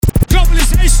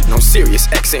on Sirius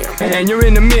XM. And you're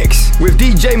in the mix with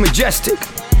DJ Majestic.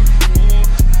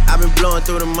 I've been blowing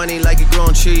through the money like it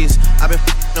growing trees. I've been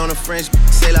on a French,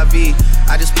 c'est la vie.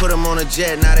 I just put them on a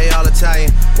jet, now they all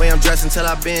Italian. Way I'm dressed until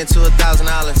I've been to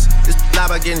 $1,000. This lie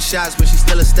about getting shots, but she's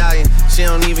still a stallion. She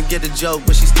don't even get the joke,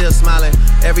 but she's still smiling.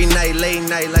 Every night, late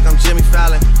night, like I'm Jimmy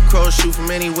Fallon. Crows shoot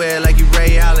from anywhere, like you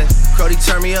Ray Allen. Crody,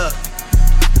 turn me up.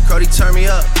 Crody, turn me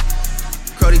up.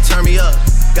 Crody, turn me up.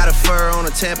 Got a fur on a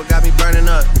Tampa, got me burning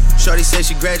up. Shorty said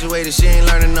she graduated, she ain't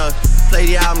learned enough. Play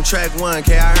the album track 1,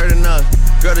 okay, I heard enough.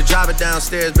 Girl, to drive it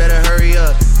downstairs, better hurry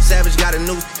up. Savage got a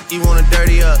new, he wanna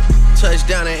dirty up.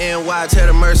 Touchdown in NY, tear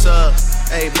the Mercer up.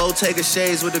 Hey, Bottega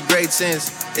shades with the great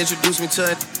sense. Introduce me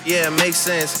to it, yeah, it makes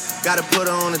sense. Gotta put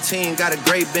her on the team, got a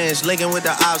great bench. Linking with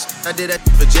the ops, I did that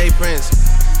for Jay Prince.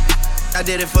 I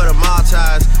did it for the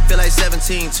Maltese. Feel like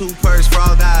 17, 2 purse for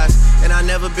all guys. And I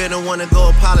never been the one to go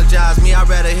apologize. Me, I'd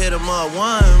rather hit him up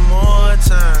one more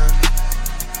time.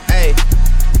 Hey,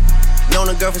 known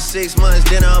a girl for 6 months,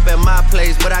 dinner up at my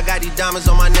place. But I got these diamonds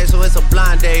on my neck, so it's a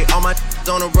blind date. All my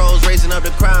on the roads, raising up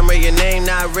the crime rate. Your name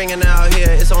not ringing out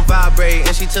here, it's on vibrate.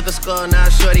 And she took a skull, now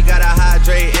shorty gotta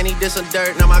hydrate. And he did some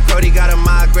dirt, now my Crody gotta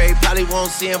migrate. Probably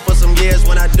won't see him for some years.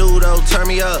 When I do though, turn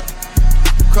me up.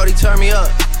 Crody, turn me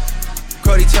up.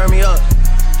 Crody, turn me up.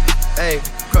 Hey,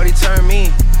 Crody, turn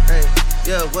me. Hey,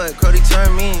 yeah, what? Crody,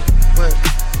 turn me. What?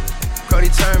 Crody,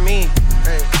 turn me.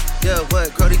 Hey, yeah,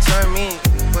 what? Crody, turn me.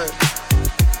 What?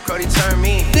 Crody, turn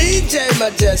me. DJ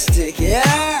Majestic,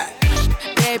 yeah.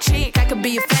 Bad chick, I could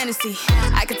be a fantasy.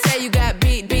 I could tell you got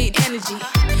beat energy.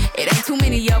 It ain't too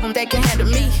many of them that can handle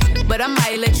me. But I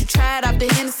might let you try it off the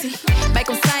Hennessy. Make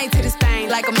them sing to this thing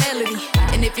like a melody.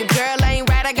 And if your girl ain't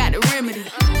right, I got the remedy.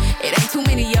 It ain't too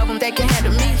many of them that can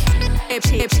handle me. Bad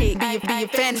chick, be a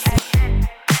fantasy.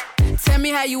 Tell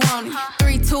me how you want it.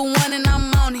 3, 2, 1 and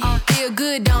I'm on it. Feel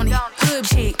good, don't it? Hood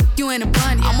chick, you in a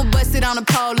bunny. I'ma bust it on the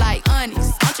pole like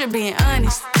honest. I'm just being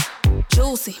honest.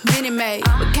 Juicy, mini-made,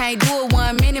 but can't do it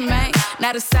 1 minute, man.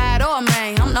 Not a side or a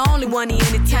main, I'm the only one he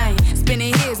entertain.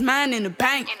 Spending his mind in the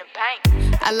bank.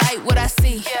 I like what I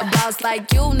see. A boss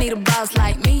like you need a boss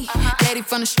like me. Daddy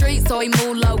from the street, so he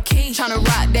move low-key. Tryna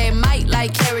rock that mic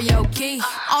like karaoke.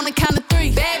 On the count of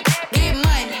 3, bad, get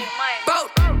money.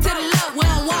 Broke to the left, we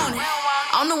don't want it.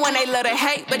 I'm the one they love to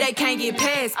hate, but they can't get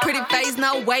past. Pretty face,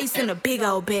 no waist, and a big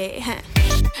old bed.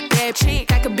 Bad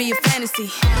chick, I could be a fantasy.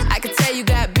 I could tell you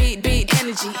got beat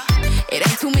energy. It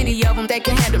ain't too many of them that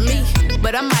can handle me.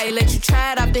 But I might let you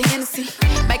try it off the Hennessy.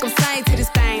 Make them sing to this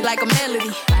thing like a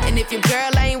melody. And if your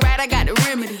girl ain't right, I got the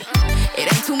remedy.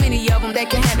 It ain't too many of them that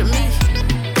can handle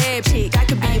me. Bad chick, I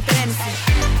could be a fantasy.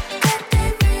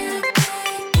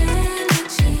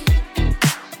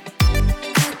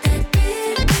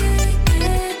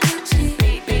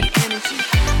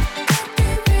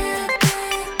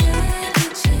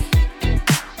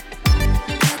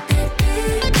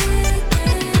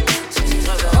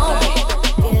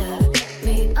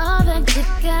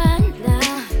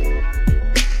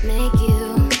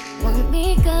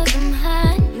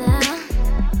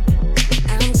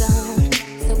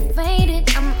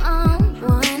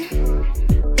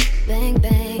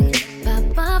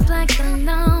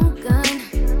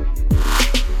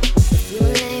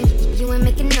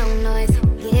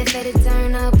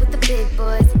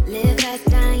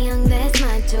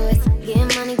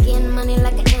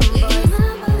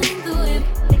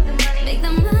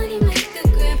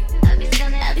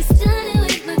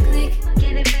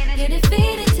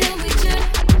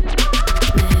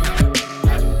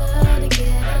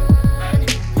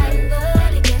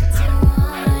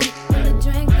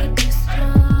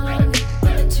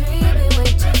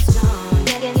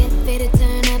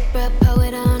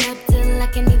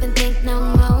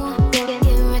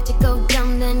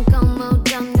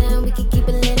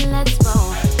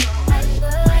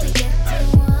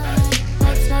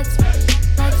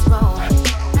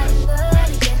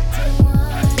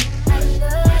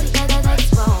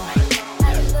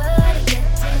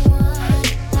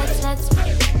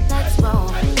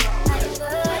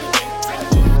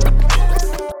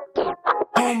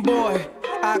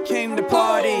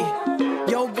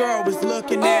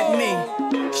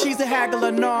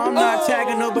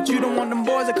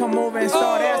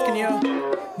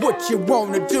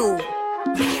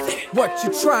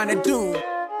 Trying to do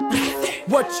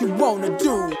what you wanna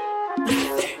do.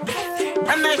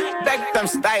 I'm not back, I'm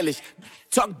stylish.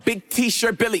 Talk big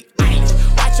t-shirt, Billy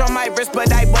Eilish. Watch on my wrist,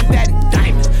 but I want that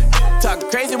diamond.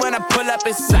 Talk crazy when I pull up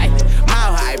in sight.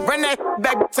 Mile high, run that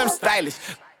back, I'm stylish.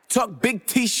 Talk big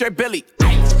t-shirt, Billy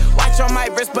Eilish. Watch on my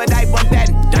wrist, but I want that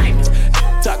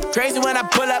diamond. Talk crazy when I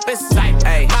pull up in sight.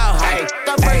 Mile high,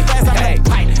 go first class, I'm a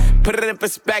pilot. Put it in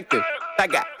perspective. I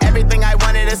got everything I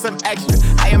wanted and some extra.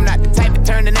 I am not the type of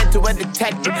turning into a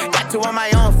detective. Got two on my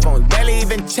own phone, barely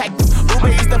even checked them. Uber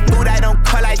Eats the food I don't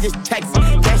call, I just text it.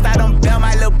 Cashed out on bail,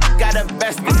 my little got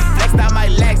invested. Flexed out my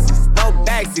Lexus, no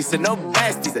backseat, so no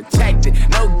besties. I checked it,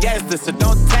 no guest list, so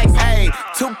don't text. Hey,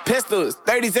 2 pistols,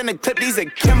 30s in the clip, these are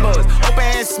Kimbos. Open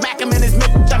hand, smack him in his mid,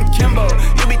 I'm Kimbo.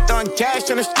 You be throwing cash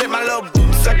on the strip, my little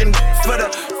sucking for the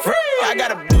free. I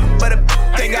got a but a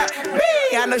they got me.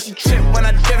 I know she trip when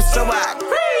I dip, so I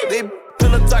free. They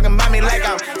pillow talking about me like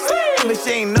I'm slim, but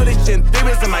she ain't know this shit in 3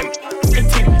 weeks. I'm like,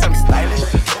 I'm stylish.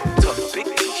 Talk big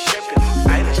T-shirt,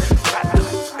 stylish. Try to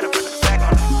put a bag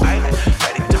on the island.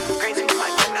 Ready to talk crazy, my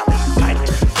man now is silent.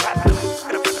 Try to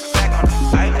put a bag on the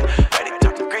island. Ready to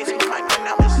talk crazy, my man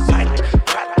now is silent.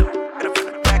 Try to put a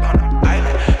bag on the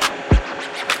island.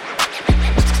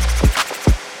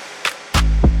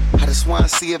 I just wanna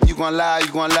see if you gon' lie,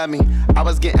 you gon' love me. I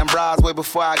was getting bras way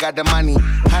before I got the money.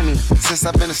 Honey, since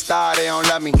I've been a star, they don't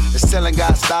love me. The ceiling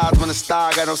got stars when the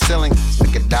star got no ceiling.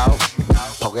 Stick it out,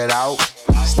 poke it out,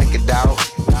 stick it out,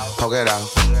 poke it out.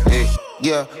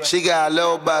 Yeah, she got a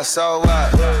little butt, so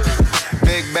what?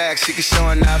 Big bag, she can show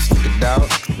enough. Stick it out,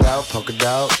 poke it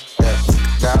out, stick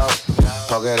it out,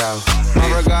 poke it out.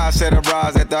 My regards to the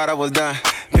bras that thought I was done.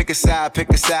 Pick a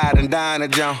side, and dine a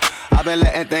jump. I've been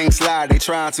letting things slide, they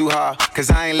trying too hard.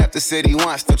 Cause I ain't left the city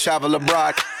once, still travel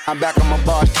abroad. I'm back on my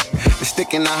bar. The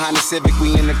stick in the Honda Civic,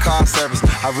 we in the car service.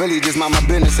 I really just mind my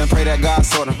business and pray that God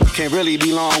sort them. Can't really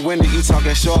be long-winded, you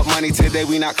talking short money today,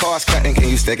 we not cost cutting. Can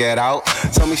you stick it out?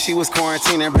 Told me she was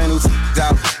quarantining, brand new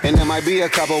out. And there might be a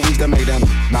couple weeks to make them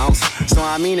bounce. So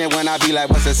I mean it when I be like,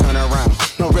 what's the turn around?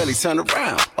 No, really, turn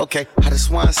around. Okay, I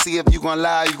just wanna see if you gon'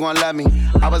 lie, you gon' love me.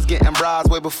 I was getting bras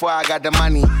way before I got the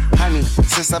money. Honey,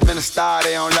 since I've been a star,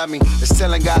 they don't love me. The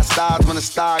ceiling got stars when the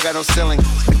star got no ceiling.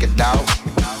 Stick it out,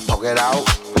 poke it out,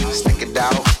 stick it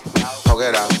out, poke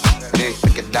it out. Yeah,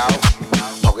 stick it out,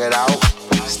 poke it out,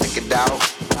 stick it out,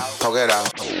 poke it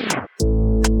out.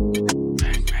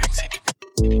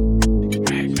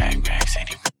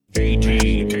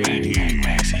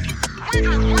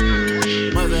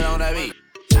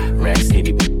 Rack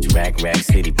City, Rack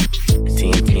City,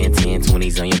 10,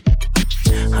 20s on your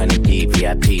 100 D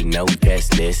VIP, no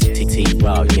guest list. TT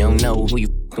Raw, you don't know who you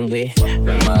f***ing with.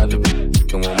 My other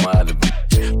f***ing with my other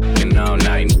f***ing all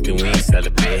night, we ain't sell a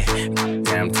bit.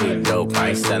 Damn too dope, I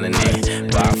ain't selling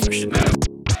it. Bar for Chanel,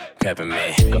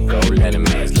 peppermint. Go let him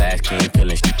man's last king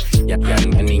feeling shit.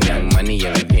 Young money,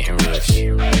 yeah, we getting rich.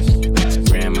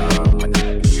 Grandma, my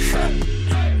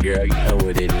girl, you know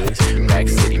what it is. Rack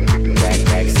City, Rack City,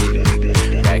 Rack City,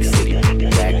 Rack City, Rack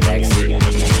City, Rack City,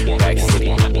 Rack City,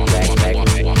 Rack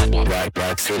City,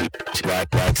 Rack City,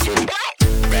 Rack City.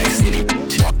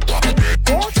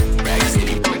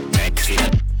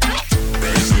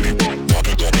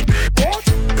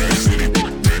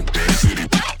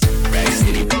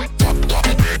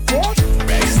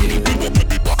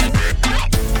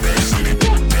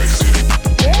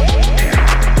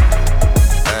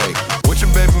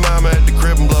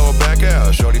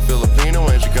 Shorty Filipino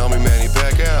and she call me Manny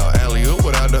Pacquiao. Alley-oop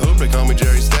without the hoop, they call me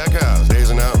Jerry Stackhouse.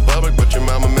 Dazing out in public, but your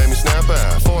mama made me snap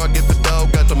out. Before I get the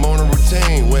dog, got the morning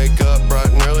routine. Wake up bright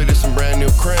and early to some brand new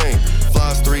cream.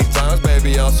 Floss 3 times,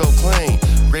 baby, all so clean.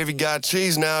 Gravy got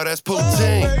cheese now, that's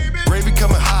poutine. Gravy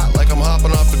coming hot like I'm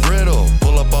hopping off the griddle.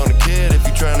 Pull up on the kid if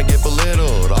you trying to get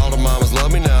belittled. All the mamas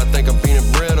love me now, I think I'm peanut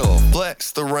brittle.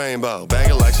 Flex the rainbow, bang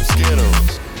it like some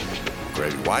Skittles.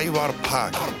 Gravy, why you out of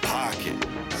pocket? Out of pocket.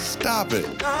 Stop it.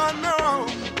 Oh, no.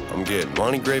 I'm getting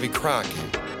money, gravy, Crockett.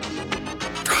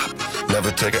 Drop it.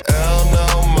 Never take a L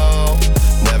no more.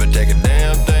 Never take a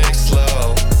damn thing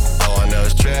slow. All I know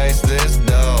is chase this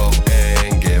dough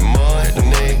and get money.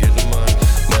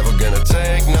 Never gonna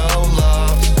take no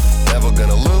loss. Never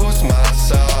gonna lose my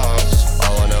sauce.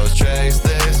 All I know is chase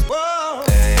this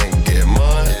and get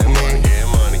money. Get money, get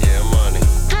money, get money.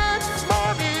 Get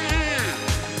money.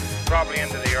 Probably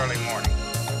into the early morning.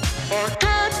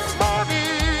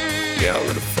 Yeah, I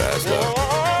live a fast life.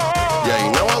 Yeah,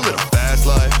 you know I live a fast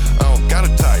life. I don't got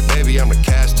a type, baby, I'm the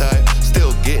cash type.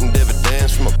 Still getting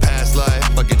dividends from a past life.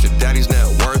 I get your daddy's net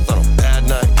worth on a bad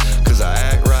night, cause I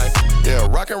act right. Yeah,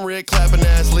 rockin' rig, clapping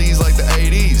ass leads like the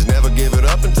 80s. Never give it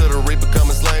up until the reaper come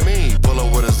and slay me. Pull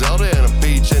up with a Zelda and a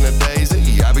peach and a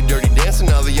daisy. I be dirty dancing,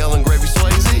 now the yelling gravy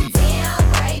Swayze. Damn,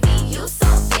 gravy, you so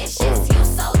vicious, you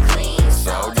so clean,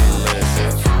 so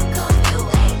delicious.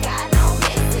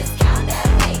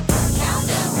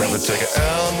 Never take a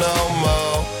L no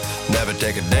more. Never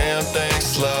take a damn thing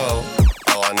slow.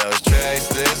 All I know is chase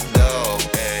this dough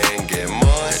and get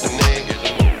money.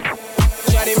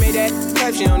 Shawty made that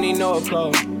type, she don't need no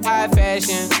applause. High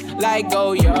fashion, like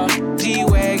Goya,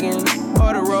 G-Wagon,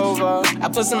 or the Rover. I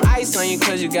put some ice on you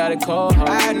cause you got a cold heart.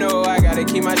 I know I gotta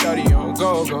keep my shawty on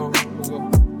go.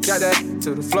 Got that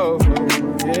to the floor,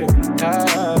 yeah.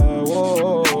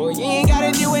 Whoa. You ain't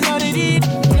gotta do it none of these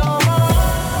no more.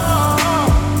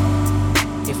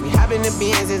 If we hop in the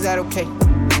Benz, is that okay?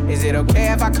 Is it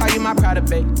okay if I call you my pride,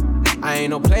 babe? I ain't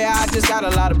no player, I just got a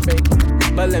lot of faith.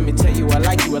 But let me tell you, I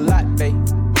like you a lot, babe.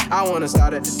 I wanna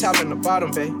start at the top and the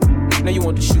bottom, babe. Now you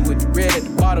want the shoe with the red at the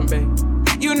bottom, babe.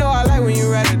 You know I like when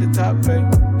you right at the top, babe.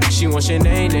 She wants your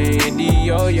name and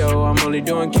D-Yo-Yo. I'm only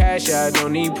doing cash, I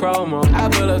don't need promo. I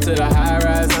pull up to the high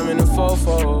rise, I'm in the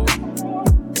 4-4.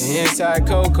 Inside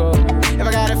Coco. If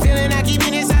I got a feeling, I keep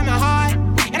it inside my heart.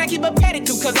 And I keep a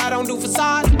pedicure cause I don't do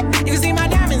facade. You can see my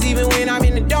diamonds even when I'm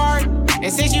in the dark.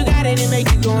 And since you got it, it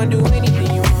make you go and do anything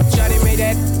you want. Shawty made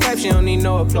that type, she don't need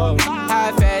no applause.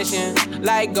 High fashion,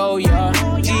 like Goya,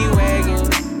 G-Wagon,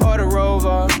 or the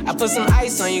Rover. I put some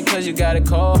ice on you cause you got a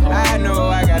cold heart. I know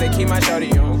I gotta keep my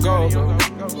shawty on go.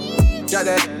 Drop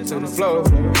that to the floor,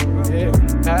 yeah.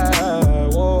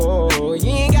 Whoa. You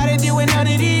ain't gotta deal with none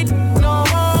of these no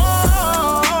more.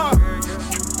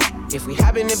 If we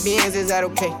hop in the Benz, is that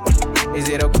okay? Is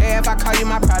it okay if I call you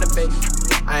my pride, babe?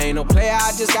 I ain't no player,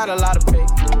 I just got a lot of faith.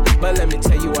 But let me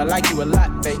tell you, I like you a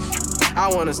lot, babe. I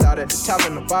wanna start at the top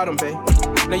and the bottom, babe.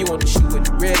 Now you want the shoe with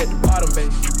the red at the bottom,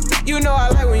 babe. You know I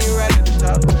like when you right at the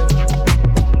top,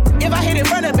 babe. If I hit it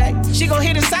front and back, she gon'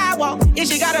 hit the sidewalk. If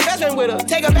she got a best friend with her,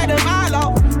 take her back to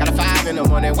Milo. Got a 5 in the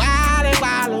morning, wildin'.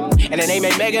 And her name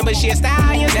ain't Megan, but she a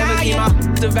stallion. Never keep my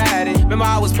divided. Remember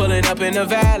I was pulling up in the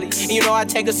valley. And you know I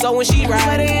take her so when she ride.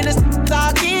 Put her in the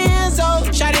talking so.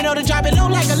 Shawty know to drop it low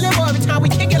like a limo. Every time we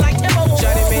kick it like Timbo.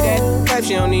 Shawty made that type,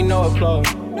 she don't need no applause.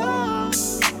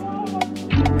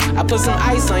 I put some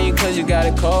ice on you cause you got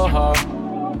a cold heart.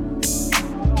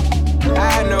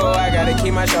 I know I gotta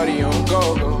keep my shawty on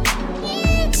go.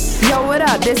 Yo, what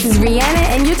up? This is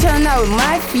Rihanna, and you're chilling out with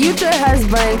my future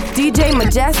husband, DJ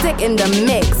Majestic, in the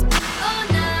mix. Oh,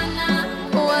 nah,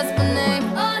 nah, what's my name?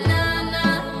 Oh, nah,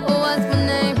 nah, what's my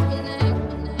name?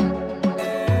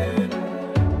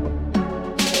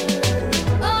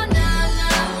 Oh, nah,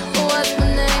 nah, what's my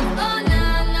name? Oh,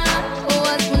 nah, nah,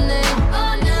 what's my name?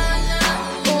 Oh, nah,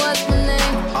 nah, what's my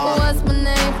name? What's my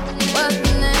name? What's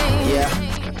my name? Yeah,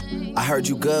 I heard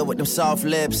you good with them soft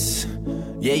lips.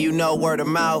 Yeah, you know word of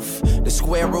mouth. The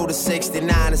square root of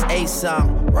 69 is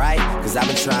 8-something, right? Cause I've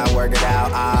been trying to work it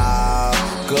out.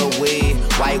 Good weed,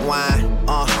 white wine.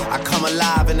 I come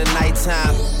alive in the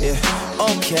nighttime. Yeah,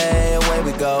 okay, away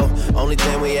we go. Only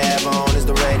thing we have on is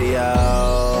the radio.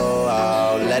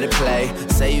 Oh, let it play.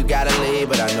 Say you gotta leave,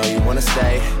 but I know you wanna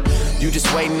stay. You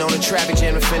just waiting on the traffic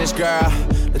jam to finish, girl.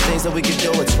 The things that we can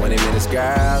do in 20 minutes,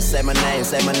 girl. Say my name,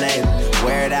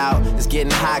 wear it out. It's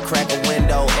getting hot, crack a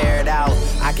window, air it out.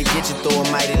 I could get you through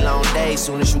a mighty long day.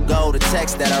 Soon as you go, the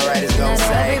text that I write is gonna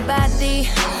say. Everybody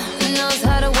knows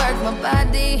how to work my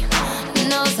body,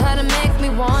 knows how to make me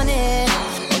want it.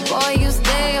 But boy, you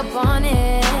stay up on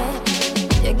it.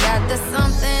 You got the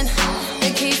something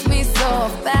that keeps me so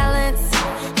off balance.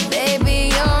 Baby,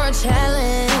 you're a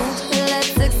challenge.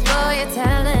 Let's explore your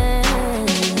talent.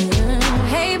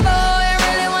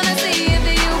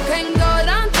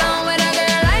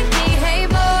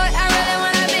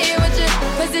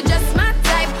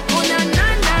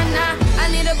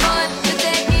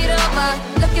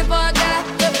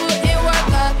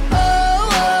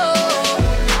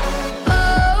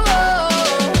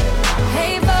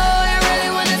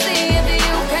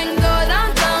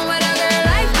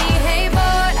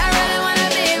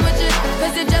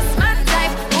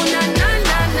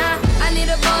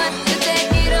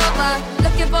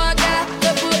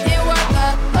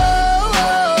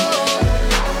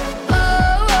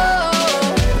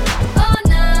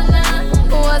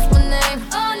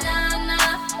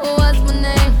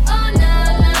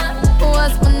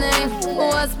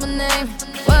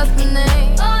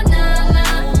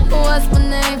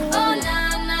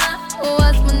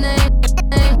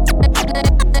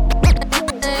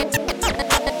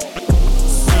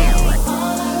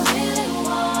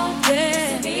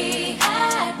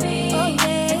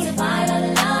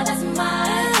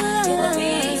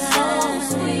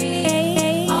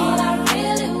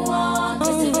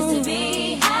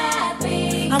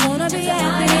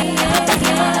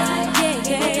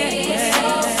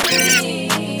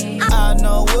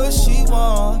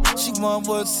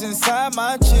 What's inside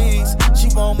my jeans? She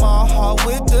want my heart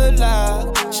with the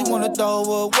lock. She wanna throw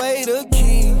away the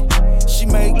key. She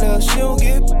make love, she don't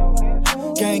get.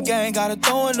 Gang, gotta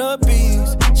throw in the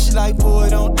beats. She like, boy,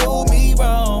 don't do me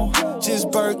wrong.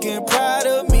 Just Birkin, proud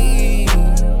of me.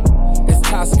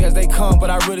 toxic as they come, but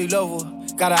I really love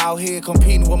her. Got her out here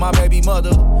competing with my baby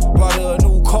mother. Brought her a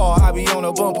new car, I be on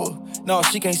her bumper. No,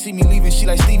 she can't see me leaving, she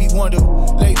like Stevie Wonder.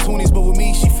 Late 20s, but with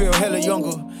me, she feel hella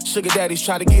younger. Sugar daddies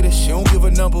try to get her, she don't give a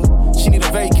number. She need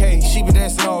a vacay, she been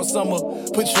dancing all summer.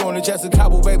 Put you on the Jessica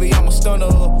Cabo, baby, I'm a stunner.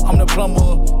 I'm the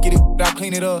plumber, get it, I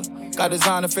clean it up. Got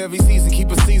designer for every season,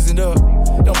 keep it seasoned up.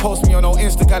 Don't post me on no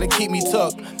Insta, gotta keep me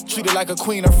tucked. Treat her like a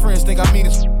queen, her friends think I mean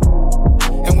it.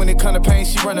 And when it come to pain,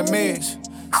 she run a mess.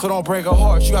 So don't break her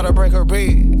heart, you gotta break her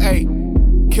bed. Hey,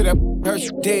 kill that her,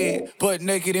 she dead. But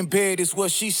naked in bed is what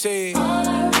she said. All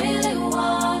I really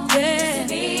want is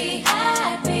to be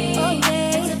happy.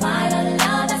 And to find a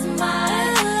love that's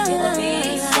mine. It'll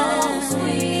be so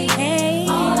sweet.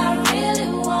 All I really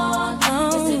want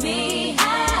is to be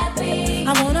happy.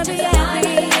 I wanna be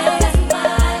happy.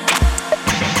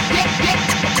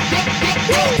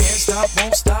 Can't stop,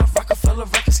 won't stop. Rockefeller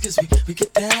Records, 'cause we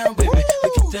get down, baby. We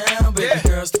get down, baby.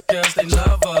 The girls, they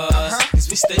love us. 'Cause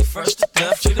we stay fresh to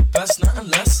death. You the best, nothing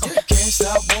less. Can't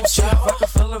stop, won't stop.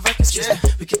 Rockefeller Records, 'cause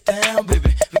we get down,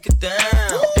 baby. We get down.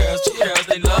 Girls,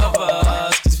 they love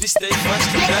us. 'Cause we stay fresh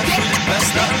to death. You the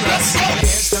best, nothing less. Can't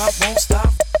stop, won't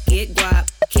stop. Get guap,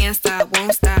 can't stop,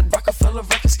 won't stop. Rockefeller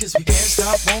Records, 'cause we can't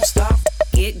stop, won't stop.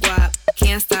 Get guap,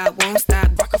 can't stop, won't stop.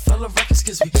 Rockefeller Records,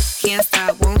 'cause we can't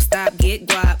stop, won't stop. Get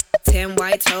guap, 10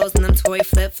 white toes and them toy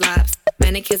flip flops.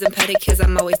 Manicures and pedicures,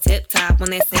 I'm always tip top. When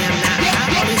they say I'm not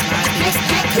hot, all these lies need to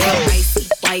stop. 'Cause I'm icy,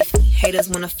 wifey, haters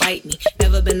wanna fight me.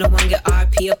 Never been the one get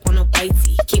RP up on a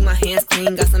whitey. Keep my hands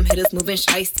clean, got some hitters moving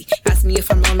shiesty. Ask me if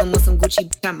I'm rolling with some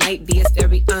Gucci, I might be. It's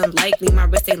very unlikely, my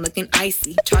wrist ain't looking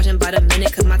icy. Charging by the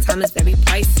minute, 'cause my time is very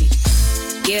pricey.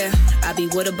 Yeah, I be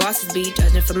where the bosses be.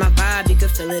 Judging from my vibe, you can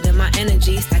feel it in my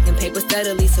energy. Stacking paper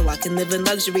steadily so I can live in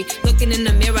luxury. Looking in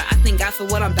the mirror, I thank God for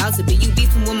what I'm about to be. You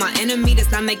beefing with my enemy,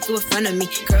 does not make you a friend of me.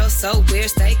 Girl, so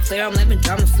weird, stay clear, I'm living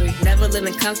drama free. Never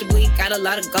living comfortably, got a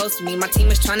lot of goals to me. My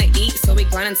team is trying to eat, so we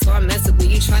grinding so I'm mentally.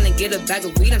 You trying to get a bag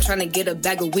of weed, I'm trying to get a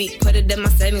bag of wheat. Put it in my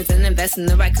savings and invest in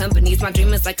the right companies. My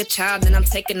dream is like a child, and I'm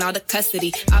taking all the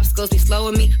custody. Obstacles be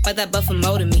slowing me, but that buffer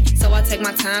molding me. So I take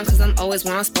my time, 'cause I'm always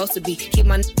where I'm supposed to be. Keep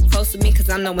my close to me, 'cause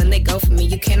I know when they go for me.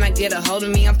 You cannot get a hold of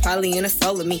me, I'm probably in a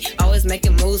soul of me. Always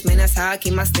making moves, man, that's how I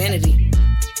keep my sanity.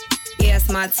 Yeah, it's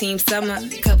my team summer.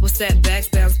 Couple setbacks,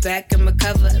 bounce back and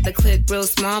recover. The click real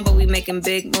small, but we making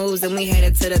big moves. And we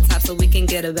headed to the top so we can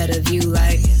get a better view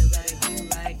like.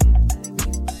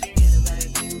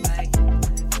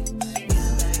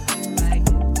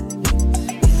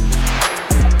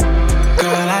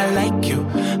 Girl, I like you,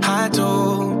 I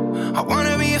do. I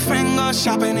wanna be a friend, go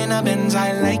shopping in a Benz,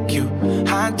 I like you,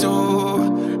 I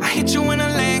do. I hit you in a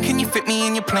lane, can you fit me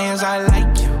in your plans, I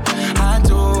like you, I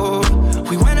do.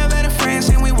 We went up better friends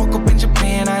and we woke up in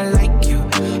Japan, I like you,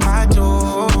 I do.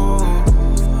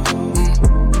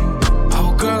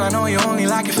 Oh girl, I know you only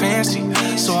like it fancy,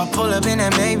 so I pull up in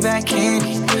that Maybach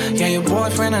candy. Yeah, your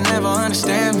boyfriend will never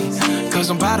understand me, 'cause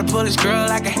I'm about to pull this girl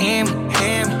like a hammy.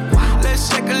 Let's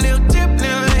take a little dip,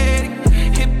 little lady.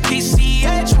 Hit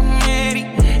PCH from Eddie.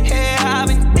 Yeah, I've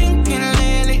been thinking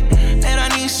lately that I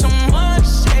need someone to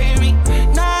save me.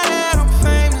 Now that I'm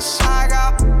famous, I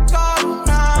got gold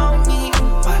around me,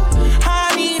 but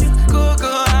I need a good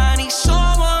girl. I need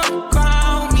someone to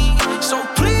ground me. So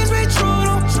please be true,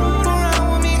 don't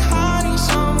around with me. I need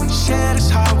someone to share this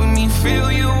heart with me.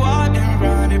 Feel you out and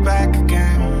run it back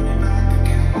again.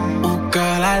 Oh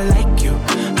girl, I like you,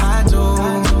 I do.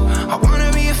 I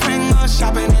wanna be a friend, go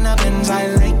shopping in a Benz, I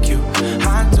like you,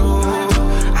 I do.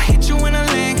 I hit you in a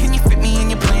lane, can you fit me in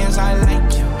your plans, I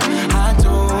like you, I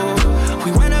do.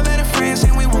 We went up better friends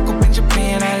and we woke up in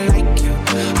Japan, I like you,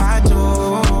 I do,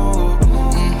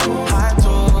 I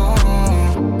do.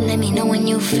 Let me know when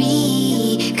you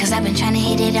free, 'cause I've been trying to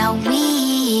hit it all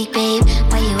week, babe.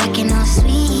 Why you acting all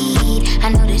sweet? I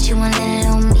know that you want a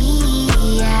little on me,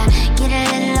 yeah. Get a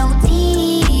little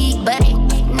OT, but it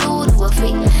ain't new to a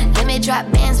freak. Let me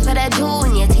drop bands for that jewel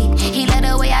in your teeth. He let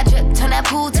the way I drip, turn that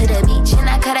pool to the beach. And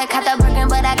I coulda caught the Birkin,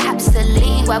 but I cops the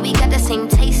lead. Why we got the same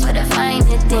taste for the finer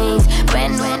things.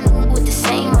 Brand new with the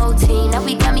same routine. Now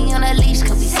we got me on a leash,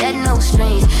 'cause we said no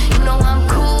strings. You know I'm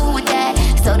cool with that.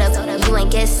 So you ain't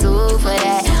get sued for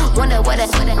that. Wonder what I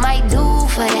might do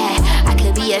for that. I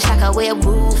could be a shocker where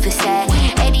roof is at.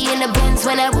 80 in the Benz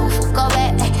when that roof go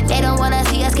back. They don't wanna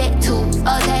see us get too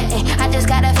upset. I just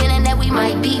got a feeling that we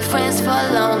might be friends for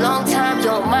a long, long time. You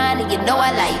don't mind, and you know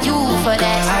I like you for that.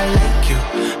 Girl, I like you,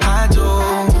 I do.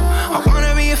 I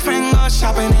wanna be a friend, go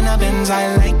shopping in a Benz,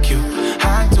 I like you,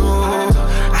 I do.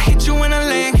 I hit you in a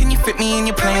lane, can you fit me in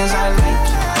your plans, I like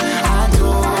you, I do.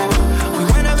 We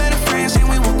went up better friends and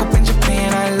we woke up in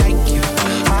Japan, I like you,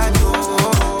 I do.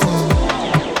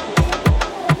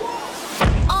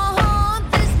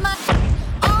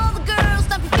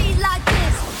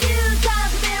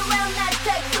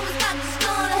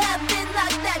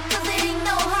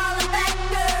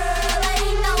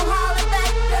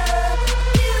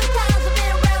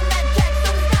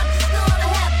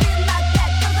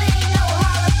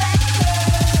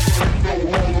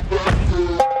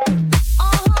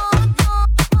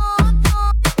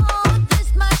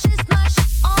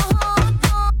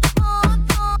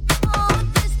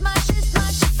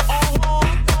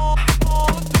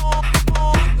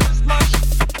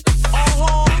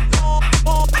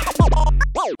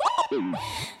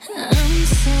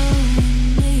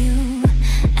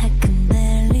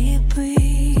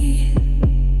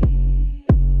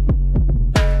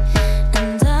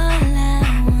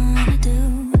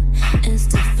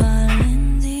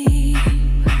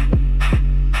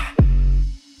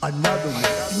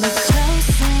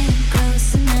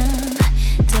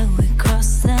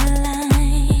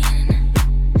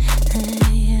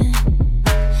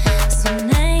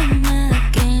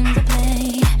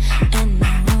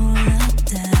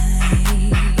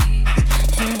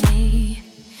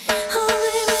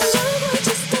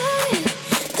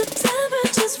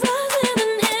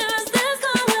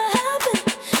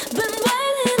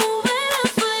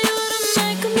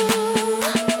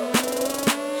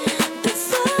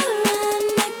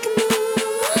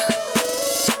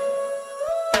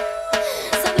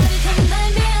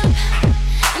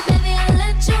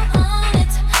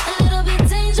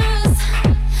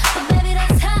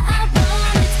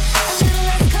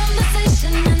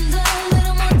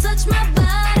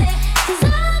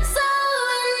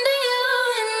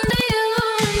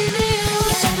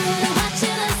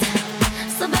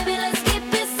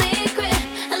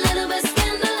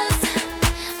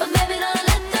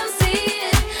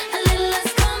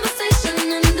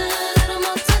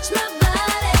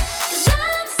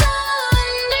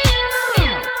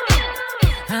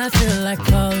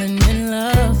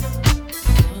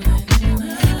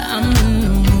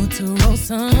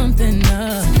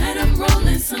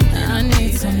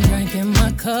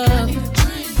 cup.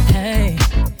 Hey,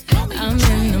 I'm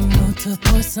in the mood to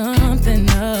pour something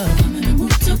up.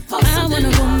 I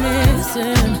wanna go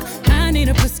missing. I need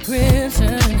a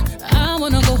prescription. I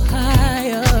wanna go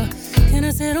higher. Can I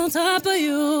sit on top of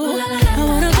you? I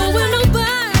wanna go where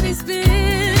nobody's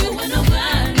been.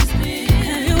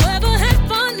 Have you ever had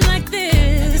fun like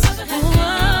this?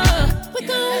 We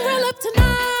gon' roll up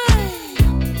tonight.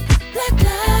 Black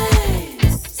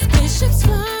lights, spaceships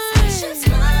fly.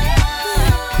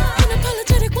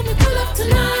 Unapologetic when we pull up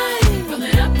tonight. Roll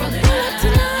it up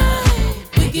tonight.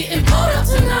 We getting pulled up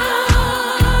tonight.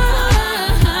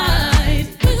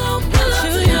 We gon' pull up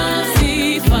tonight.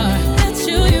 See far, let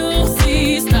you see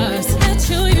stars, let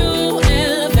you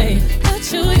elevate, let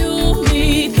you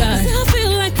meet God. I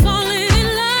feel like falling in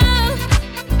love.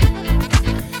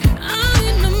 I'm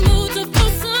in the mood to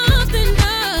pull something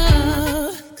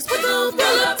up. 'Cause we gon'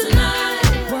 pull up tonight.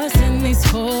 What's in these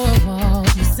four walls?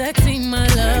 You sexy, my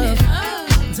love.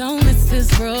 Don't miss this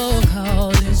roll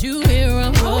call. Did you hear a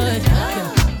word?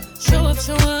 Show up,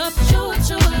 show up, show up,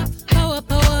 show up. Pull up,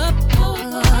 pull up, pull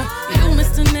up. You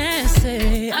Mr.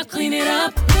 Nasty, I clean it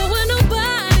up. Go where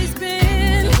nobody's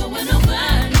been.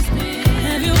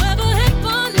 Have you ever had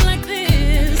fun like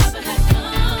this?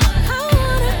 I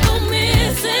wanna go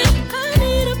missing. I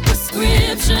need a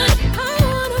prescription. I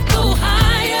wanna go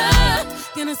higher.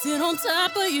 Gonna sit on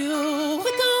top of you.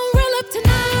 We gon' roll up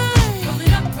tonight. Roll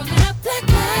it up, black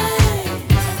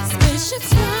lights. Spaceships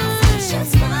fly.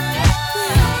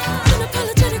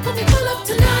 Unapologetic when we pull up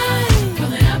tonight.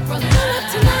 Roll it up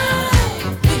tonight.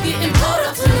 We getting pulled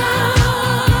up tonight.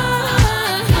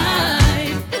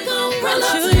 We gon' roll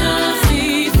up tonight.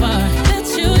 See far, let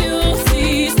you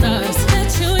see stars,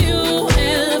 let you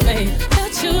elevate,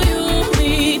 let you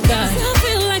meet God. I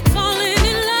feel like falling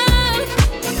in love.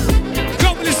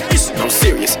 On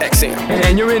Sirius XM.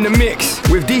 And you're in the mix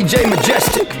with DJ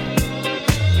Majestic.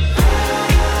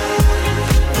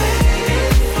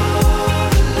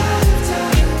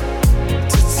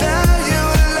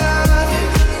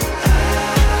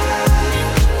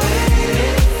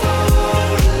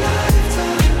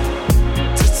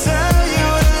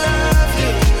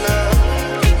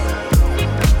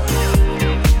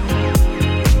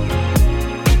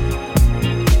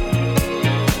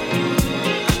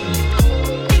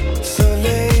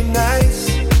 Sunday nights,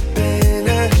 been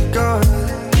and gone.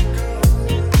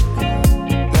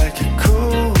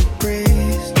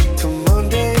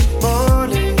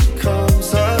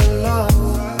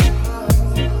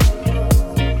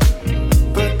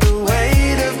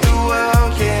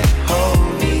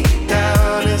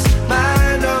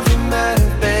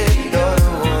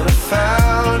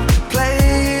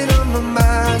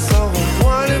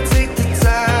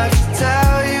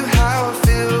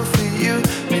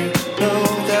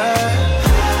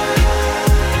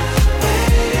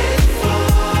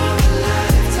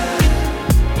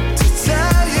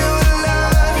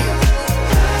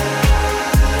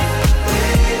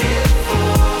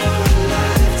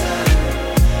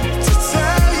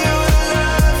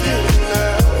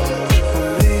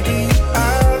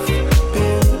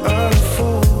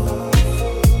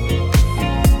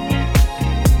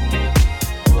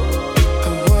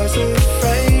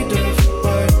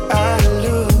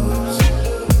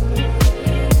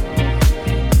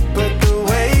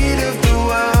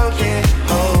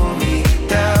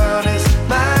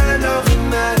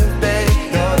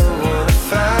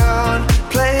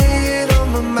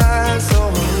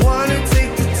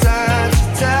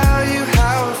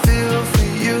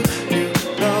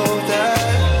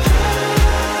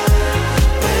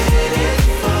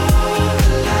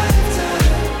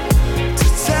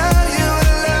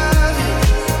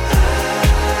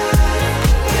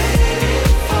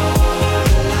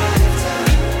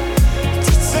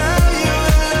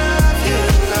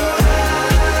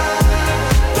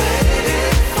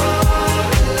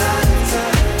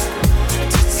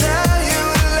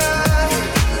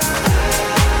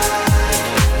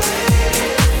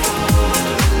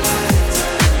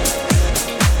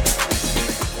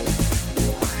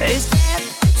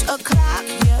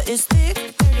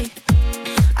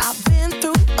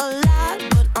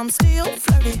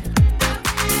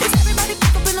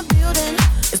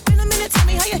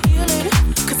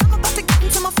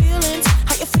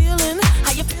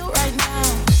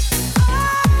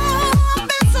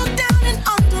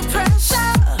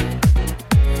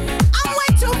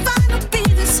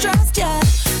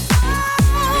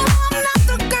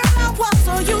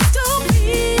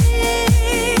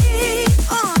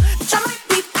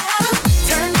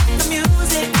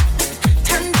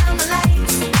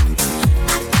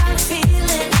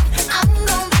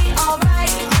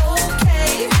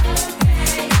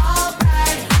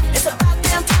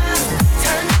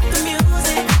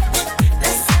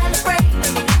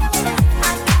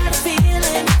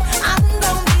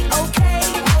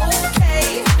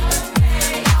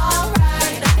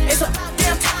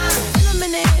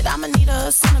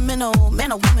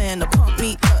 with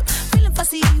me. Feeling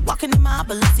fussy, walking in my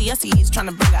Balenciennes, trying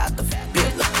to bring out the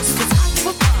fabulous. Cause I give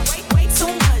a fuck, way too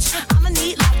much. I'ma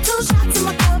need like 2 shots in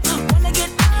my cup. Wanna get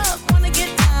up, wanna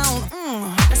get down.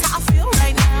 That's how I feel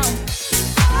right now.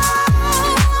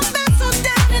 Oh, I've been so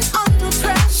down and under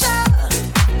pressure.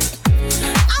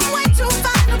 I'm way too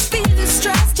fine to be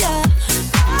distressed, yeah.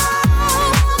 Oh,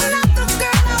 I'm not the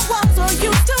girl I was or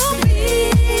used to be.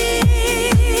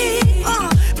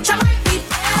 But you might be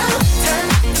better. Turn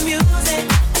up the music,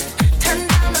 turn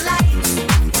down the lights.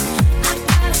 I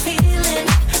got a feeling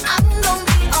I'm gonna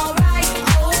be alright,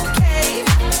 okay,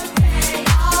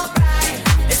 alright.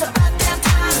 It's about damn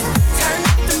time. Turn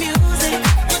up the music,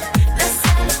 let's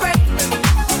celebrate.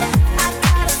 I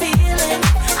got a feeling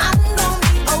I'm gonna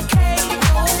be okay,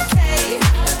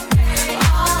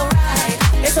 alright.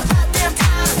 It's about damn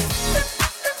time.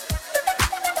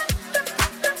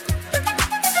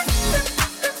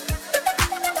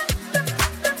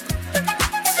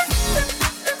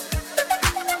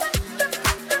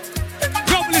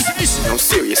 Global Mission on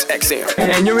Sirius XM.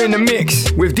 And you're in the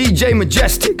mix with DJ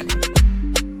Majestic.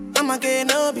 I'ma get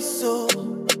no be so.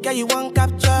 Yeah, you won't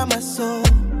capture my soul.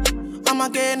 I'ma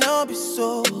get no be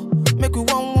so. Make you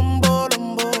one wumbo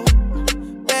lumbo.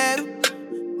 Better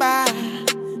bye.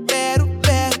 Better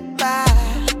bye.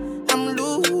 I'm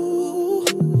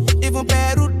loose. Even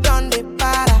better done the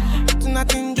para.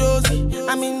 Tonight in Josie.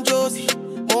 I'm in Josie.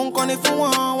 Won't call if you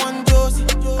want one Josie.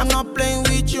 I'm not playing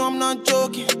with you, I'm not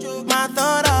joking. My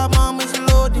thought of mom is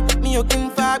loaded. Me you can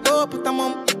fuck up, but I'm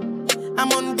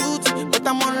on duty, but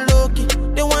I'm on low-key.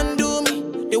 They want do me,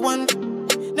 they want do me.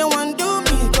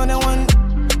 Cause they want,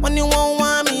 when you won't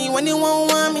want me, when you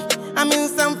won't want me. I'm in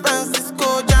San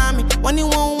Francisco, Jammy. When you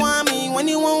won't want me, when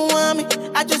you won't want me.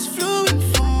 I just flew in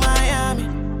from Miami.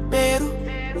 Peru,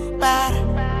 para,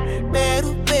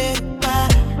 Peru,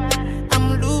 para.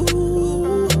 I'm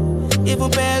loose, even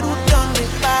Peru done me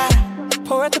para.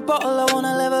 Pour out the bottle, I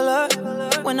wanna level up.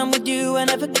 When I'm with you, I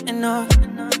never get enough.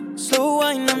 Slow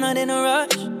wine, I'm not in a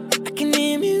rush. I can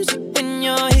hear music when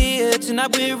you're here.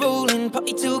 Tonight we're rolling,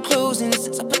 party till closing.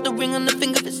 Since I put the ring on the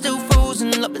finger, it's still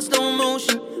frozen. Love in slow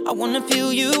motion, I wanna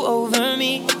feel you over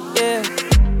me, yeah.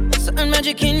 Certain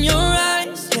magic in your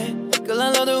eyes, yeah. Girl,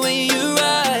 I love the way you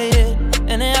ride it.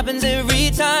 And it happens every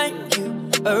time you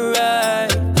arrive,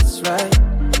 that's right.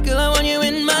 Girl, I want you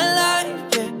in my life,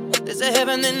 yeah. There's a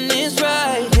heaven and it's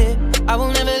right here, yeah. I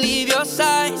will never leave your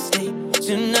side, stay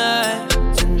tonight.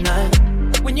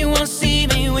 When you won't see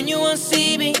me, when you won't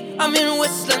see me, I'm in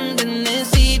West London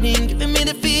this evening, giving me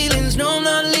the feelings, no I'm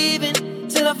not leaving,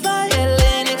 till I fly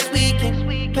LA next weekend.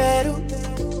 Peru,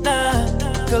 nah,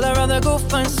 girl I'd rather go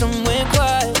find somewhere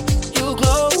quiet, you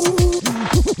glow.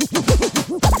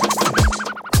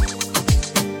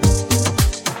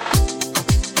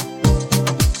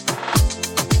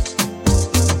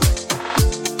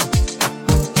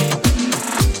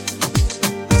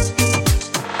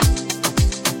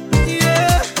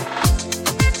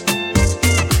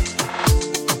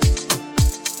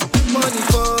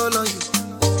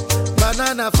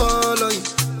 I fall on you,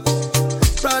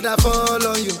 Prada fall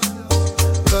on you,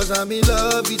 cause I'm in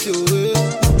love with you.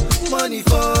 Money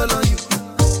fall on you,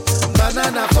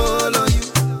 banana fall on you,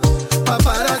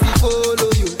 paparazzi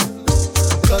follow you,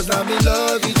 cause I'm in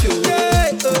love with you. Yeah,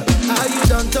 are you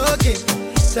done talking?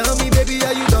 Tell me baby,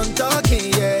 are you done talking?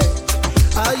 Yeah,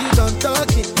 are you done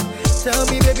talking? Tell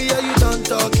me baby, are you done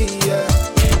talking? Yeah,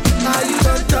 are you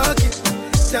done talking?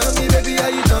 Tell me baby, are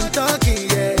you done talking?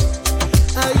 Yeah.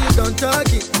 Are you done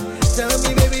talking? Tell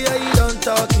me, baby, are you done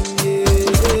talking? Yeah,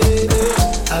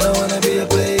 I don't wanna be a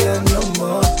player no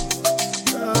more.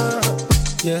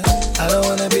 Yeah, I don't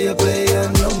wanna be a player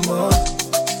no more.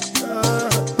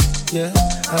 Yeah,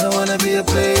 I don't wanna be a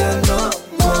player no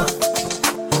more.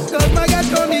 Cause my guy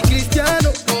call me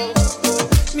Cristiano,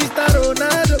 Mr.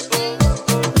 Ronaldo,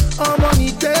 I'm on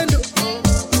Nintendo.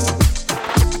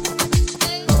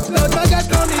 Cause my guy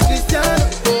call me Cristiano,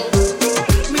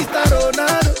 Mr.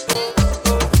 Ronaldo,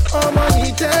 I'm on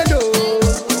Nintendo.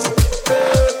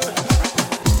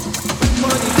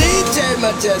 DJ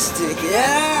Majestic,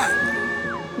 yeah.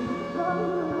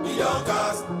 Young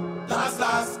cast,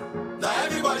 last. Now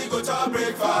everybody go to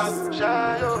breakfast.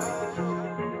 Shayo,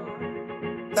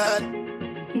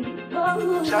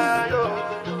 Shayo,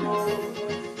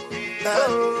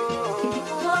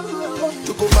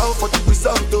 to go out for the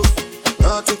result, though.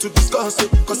 Nothing to discuss,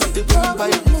 cause I did win by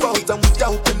default and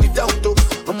without any doubt, though.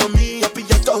 I'm a me happy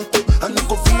I don't, I no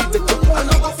go feed the girl, I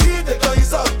no go feed the girl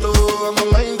is out, though. I'm a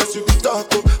mind that's you be talk,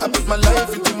 though. I put my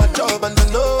life into my job and I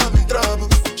know I'm in trouble.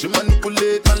 She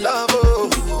manipulate my love, oh.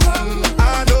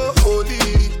 I know holy,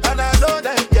 and I know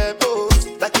that get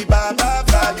both, like the Baba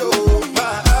Fayo.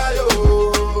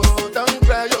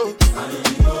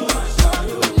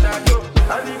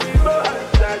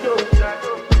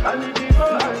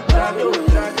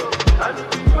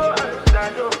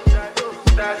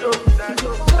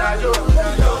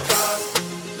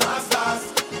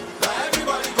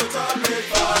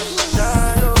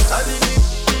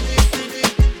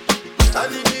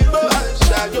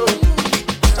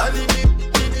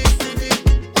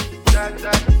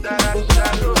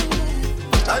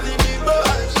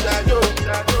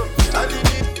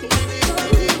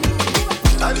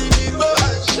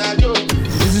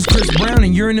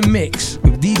 in the mix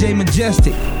with DJ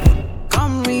Majestic.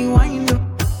 Come rewind,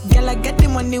 girl, I get the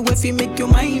money if you make you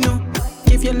mine,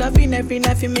 Give you loving every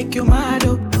night, you make you mad,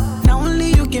 Now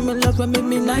only you give me love, but make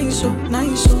me nice,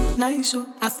 nice, nice,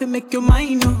 I feel make you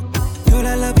mine, Girl,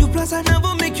 I love you, plus I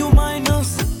never make you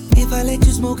minus. If I let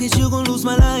you smoke it, you gon' lose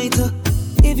my lighter.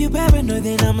 If you paranoid,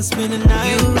 then I'ma spend the night.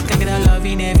 You can get a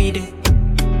loving every day.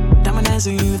 Diamond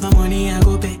dancing you with my money, I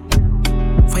go pay.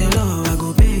 For your love, I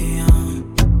go pay,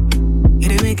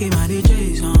 It ain't making my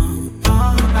DJs,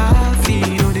 I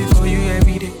feel it for you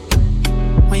every day.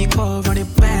 When you call, run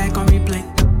it back on replay.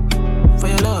 For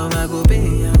your love, I go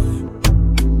pay,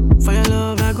 For your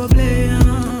love, I go play,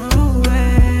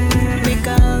 Make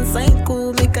a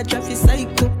psycho, make a traffic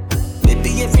psycho.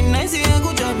 Baby, every night, I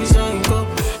go drive me psycho.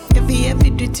 Every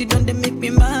duty done, they make me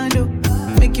mad,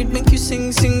 Make you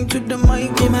sing to the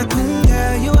mic. Yeah, my queen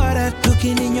girl, you are that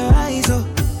looking in your eyes,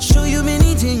 Show you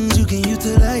many things you can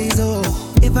utilize,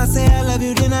 If I say I love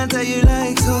you, then I tell you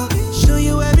like so. Show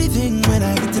you everything when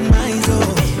I get to my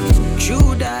zone.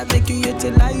 True that make you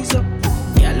utilize,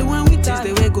 Girl, when we taste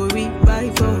the way go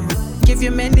revive, Give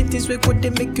you many things we could they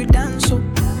make you dance,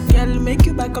 Girl, make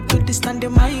you back up to the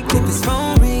standing mic. If his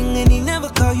phone ring and he never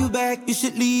call you back, you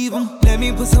should leave him. Let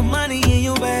me put some money in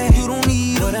your bag. You don't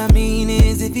need him. What I mean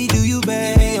is, if he do you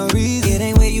bad, give me a reason. It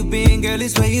ain't where you been, girl,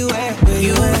 it's where you at. Where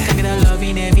you at? I get that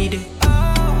loving every day.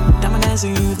 Diamond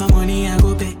dancing you with my money, I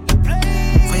go pay.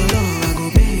 For your love, I go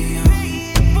pay.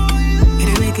 It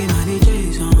ain't making my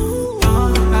DJs,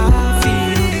 I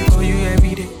feel it for you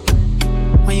every day.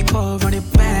 When you call, run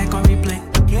it back on replay.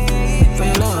 For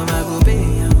your love, I go pay.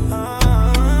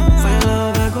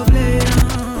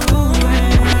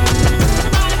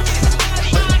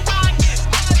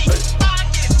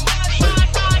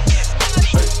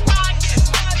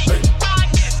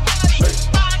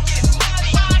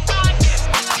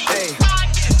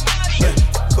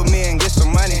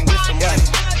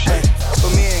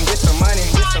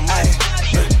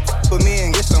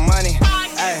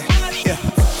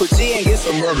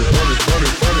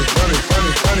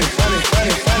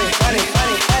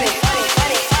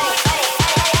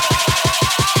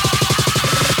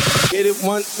 Get it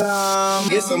one time,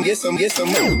 get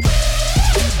some money.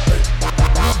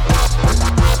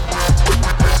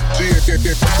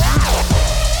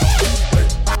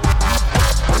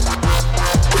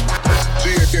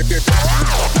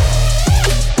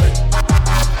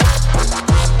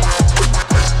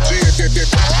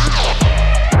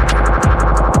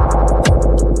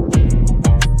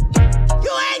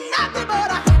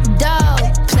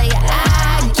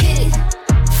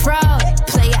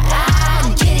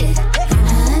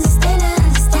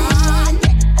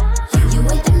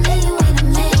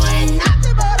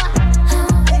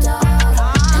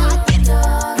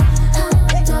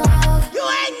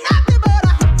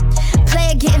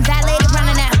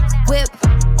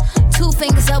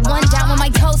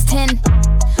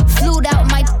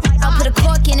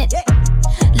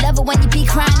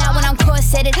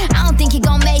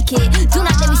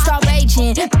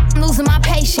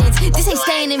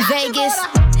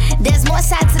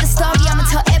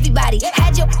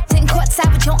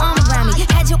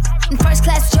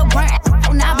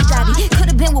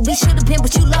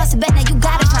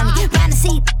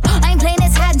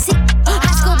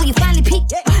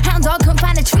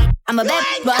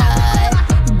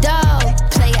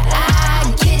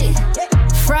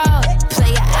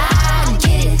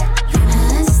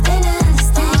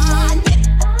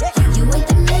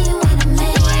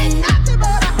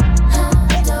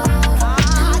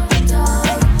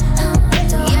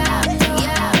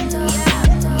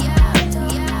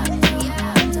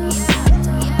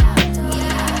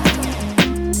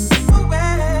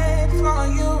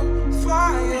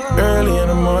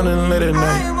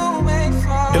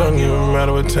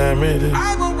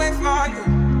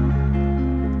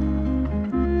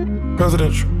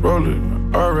 Presidential, roller,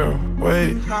 RM,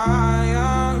 wait.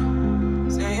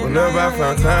 Whenever I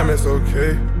find time, it's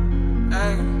okay.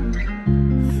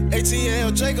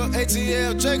 ATL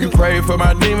Jacob. You pray for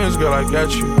my demons, girl, I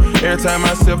got you. Every time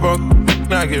I sip on,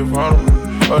 I get vulnerable.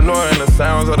 Annoying the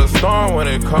sounds of the storm when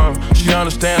it comes. She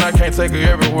understand I can't take her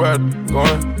everywhere I'm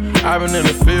going. I've been in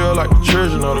the field like the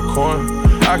children of the corn.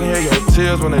 I can hear your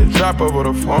tears when they drop over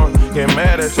the phone. Get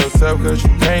mad at yourself cause you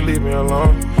can't leave me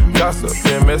alone. Gossip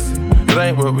and messy, that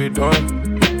ain't what we doing.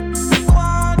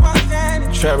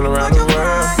 Traveling around the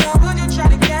world,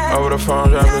 over the phone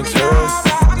driving tears.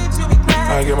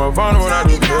 I get more vulnerable when I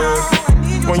do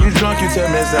pills. When you drunk, you tell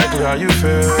me exactly how you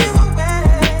feel.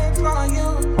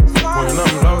 When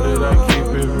I'm loaded, I keep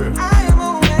it real.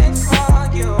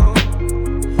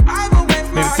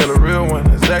 Need to tell a real one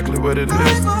exactly what it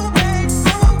is.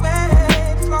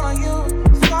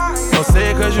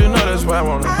 what I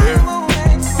wanna hear.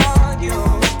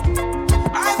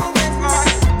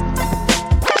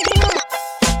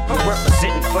 I'm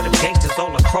representing for them gangsters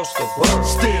all across the world.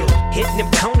 Still hitting them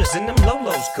corners and them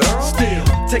lolos, girl. Still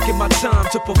taking my time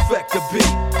to perfect the beat,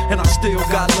 and I still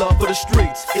got love for the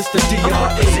streets. It's the DRE. I'm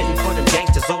representing for them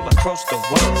gangsters all across the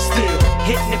world. Still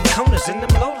hitting them corners and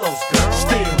them lolos, girl.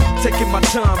 Still taking my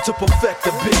time to perfect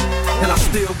the beat, and I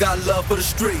still got love for the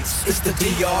streets. It's the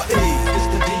DRE. It's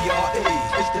the DRE.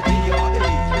 It's the DRE.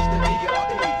 It's the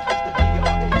DRE.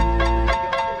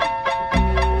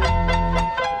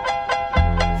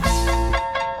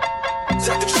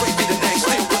 Dr. Dre be the name,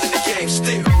 still running the game,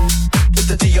 still. It's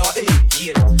the DRE.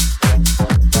 Yeah.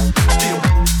 Still.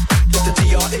 It's the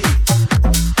DRE.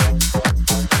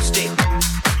 Still.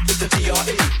 It's the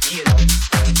DRE. Yeah.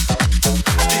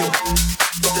 Still.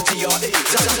 It's the DRE.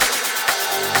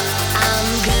 I'm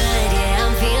good, yeah,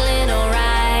 I'm feeling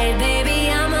alright. Baby,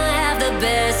 I'ma have the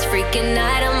best freaking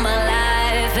night of my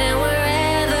life. And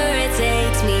wherever it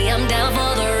takes me, I'm down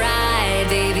for the ride.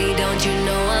 Baby, don't you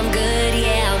know I'm good,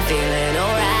 yeah, I'm feeling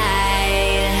alright.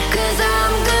 'Cause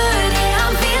I'm good, yeah,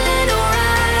 I'm feeling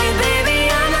alright. Baby,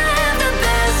 I'ma have the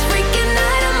best freaking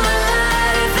night of my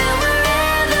life. And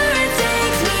wherever it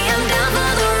takes me, I'm down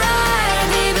for the ride.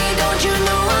 Baby, don't you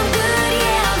know I'm good,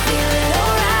 yeah, I'm feeling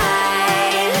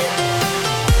alright.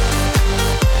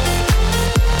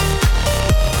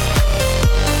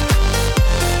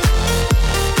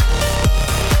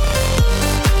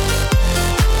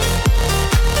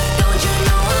 Don't you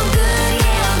know I'm good,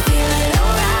 yeah, I'm feeling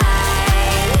alright.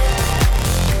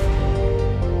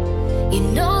 You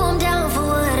know I'm down for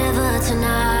whatever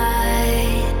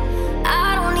tonight.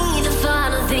 I don't need the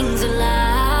final things in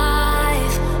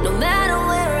life. No matter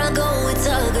where I go, it's a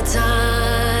good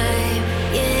time,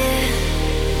 yeah.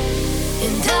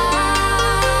 And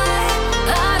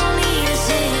I don't need to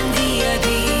sit in VIP.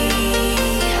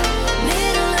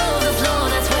 Middle of the floor,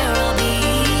 that's where I'll be.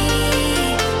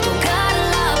 Don't got a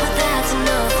lot, but that's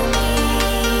enough for me,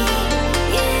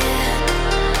 yeah.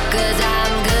 'Cause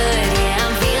I'm good, yeah,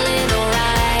 I'm feeling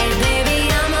alright. Baby,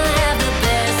 I'ma have the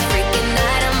best freaking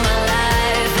night of my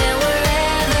life. And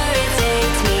wherever it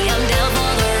takes me, I'm down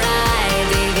for the ride.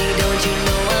 Baby, don't you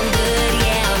know I'm good,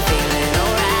 yeah, I'm feeling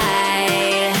alright.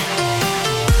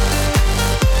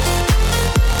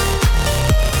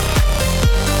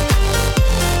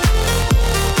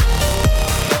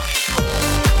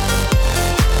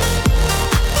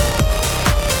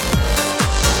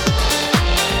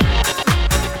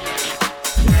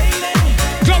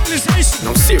 Globalization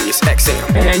on Sirius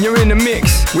XM. And you're in the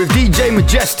mix with DJ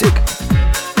Majestic.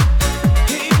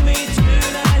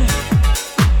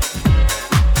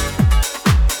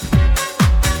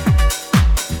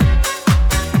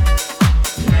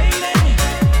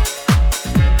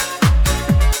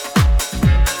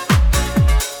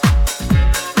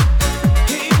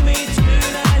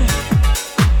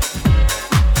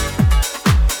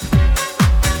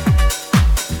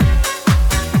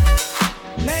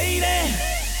 Lady,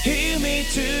 hear me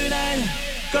tonight,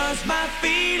 'cause my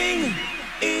feeling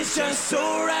is just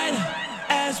so right.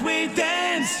 As we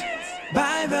dance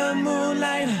by the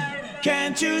moonlight,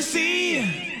 can't you see,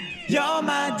 you're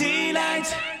my delight.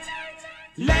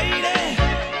 Lady,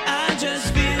 I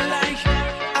just feel like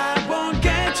I won't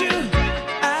get you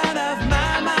out of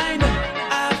my mind.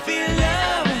 I feel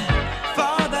love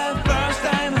for the first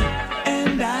time,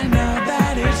 and I know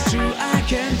that it's true. I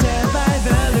can tell by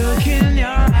the look in your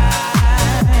eyes.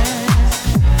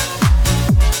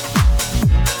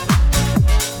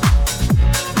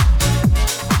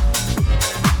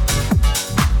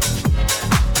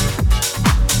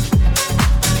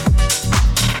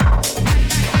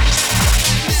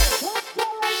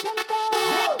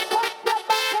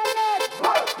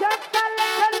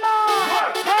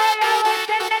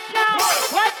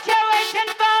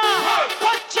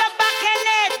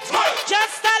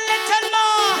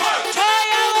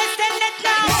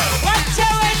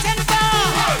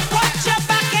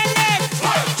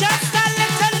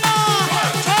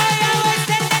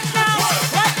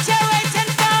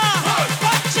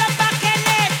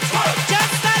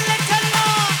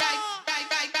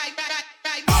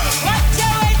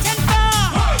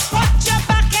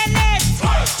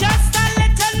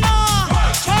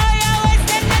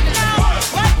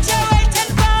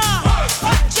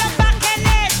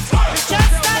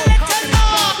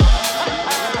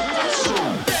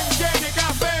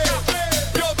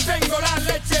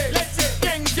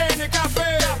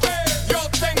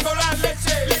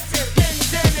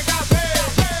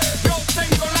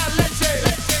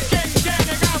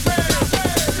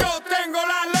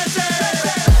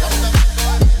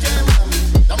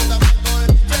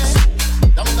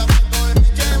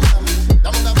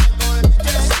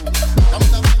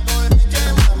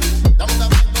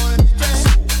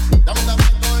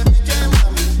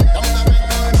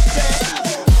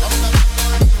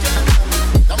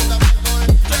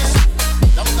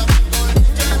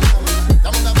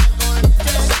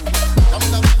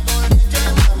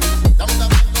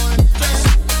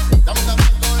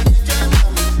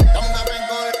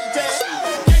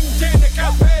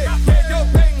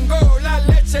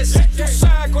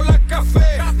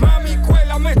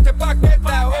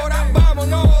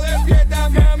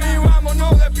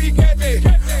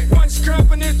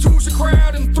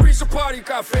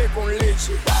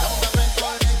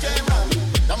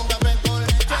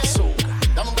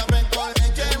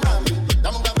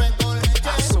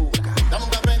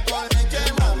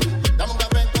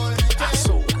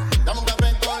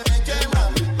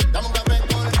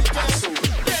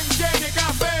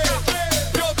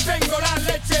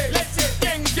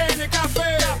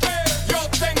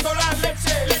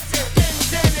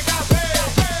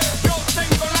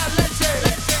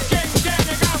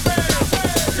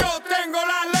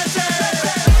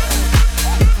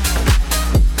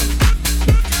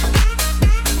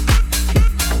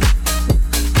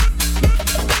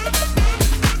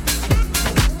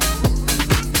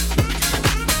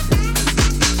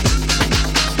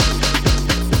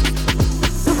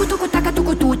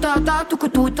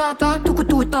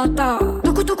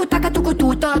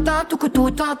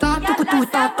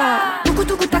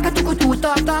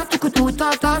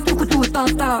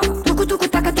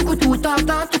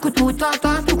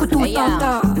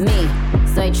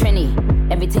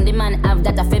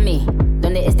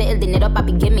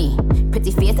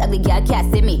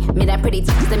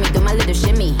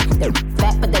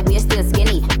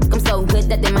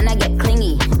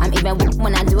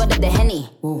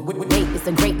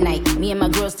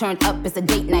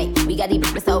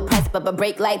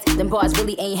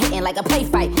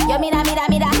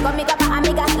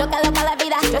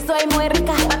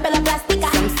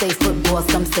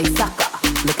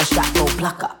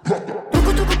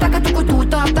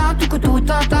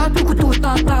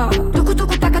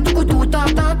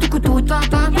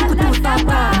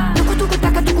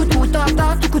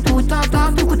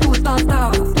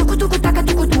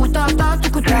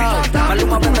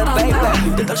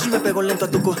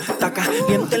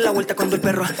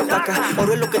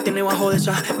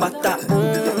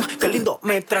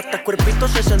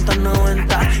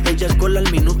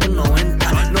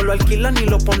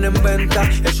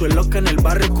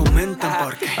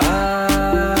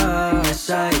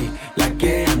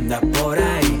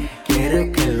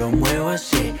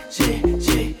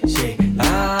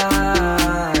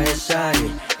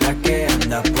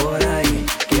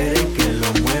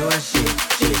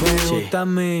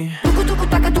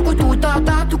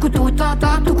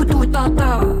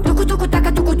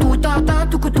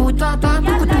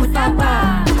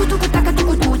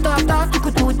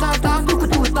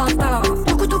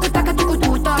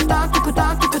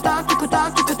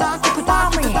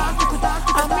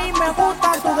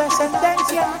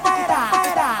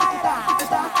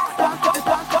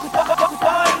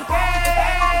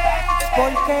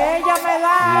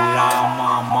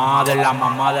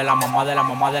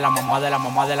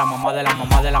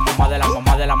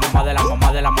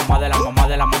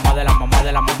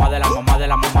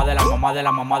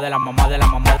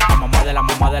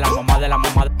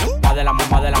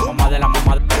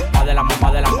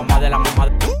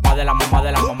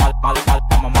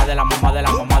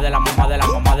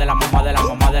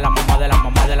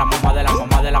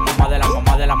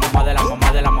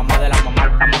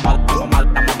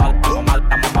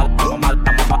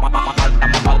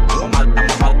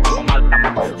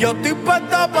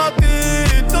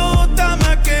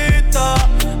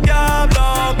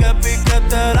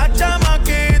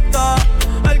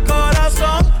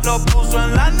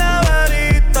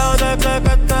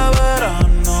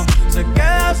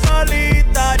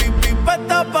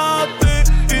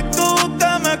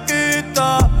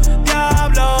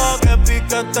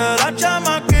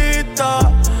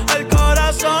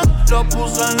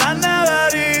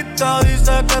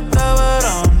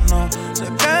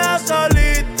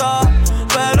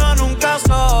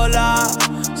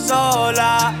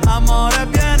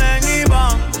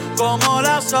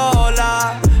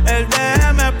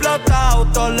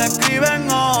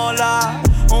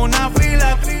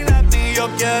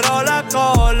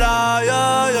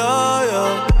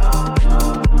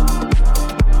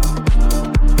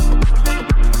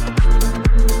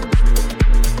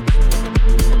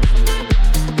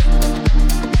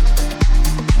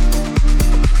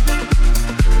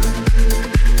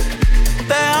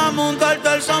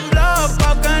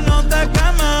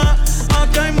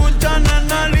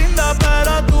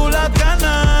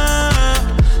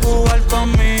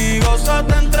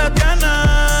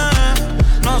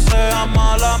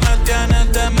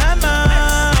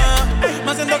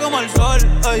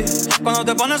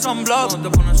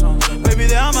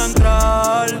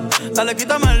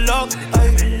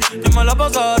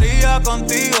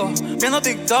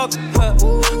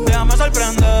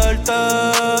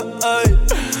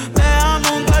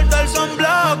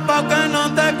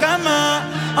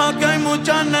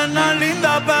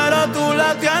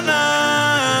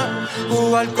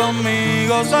 jugar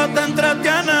conmigo se te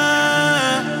entretiene.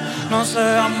 No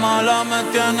seas mala, me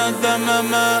tienes de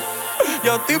meme.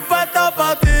 Yo estoy puesta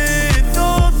pa' ti, tú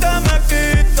te me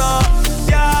quitas.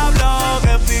 Diablo,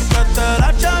 que picaste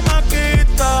la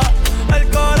chamaquita. El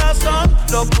corazón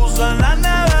lo puso en la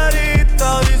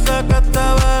neverita. Dice que este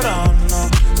verano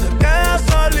se queda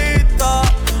solita,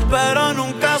 pero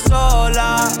nunca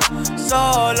sola,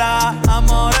 sola.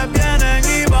 Amores vienen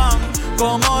y van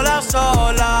como las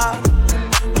olas.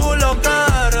 Tú lo que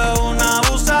eres una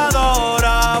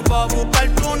abusadora, pa'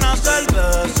 buscarte una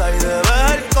cerveza y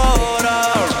beber el cora.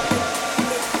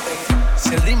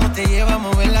 Si el ritmo te lleva a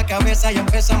mover la cabeza, ya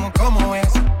empezamos como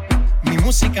es. Mi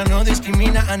música no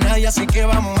discrimina a nadie, así que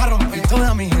vamos a romper.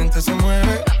 Toda mi gente se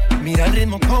mueve, mira el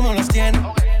ritmo como los tiene.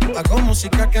 Hago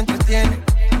música que entretiene.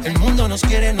 El mundo nos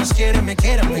quiere, me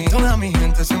quiere a mí. Toda mi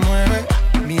gente se mueve,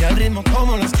 mira el ritmo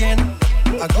como los tiene.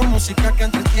 Hago música que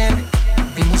entretiene.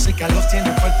 Mi música los tiene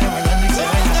fuerte bailando y se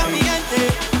baila. ¿Dónde está mi gente?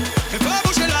 Que va a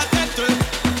bouger la tête.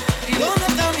 ¿Y dónde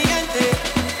está mi gente?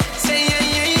 Say yeah,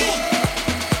 yeah, yeah.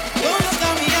 ¿Dónde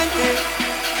está mi gente?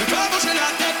 Que va a bouger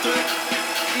la tête.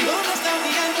 ¿Y dónde está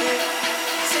mi gente?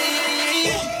 Say yeah,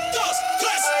 yeah, yeah.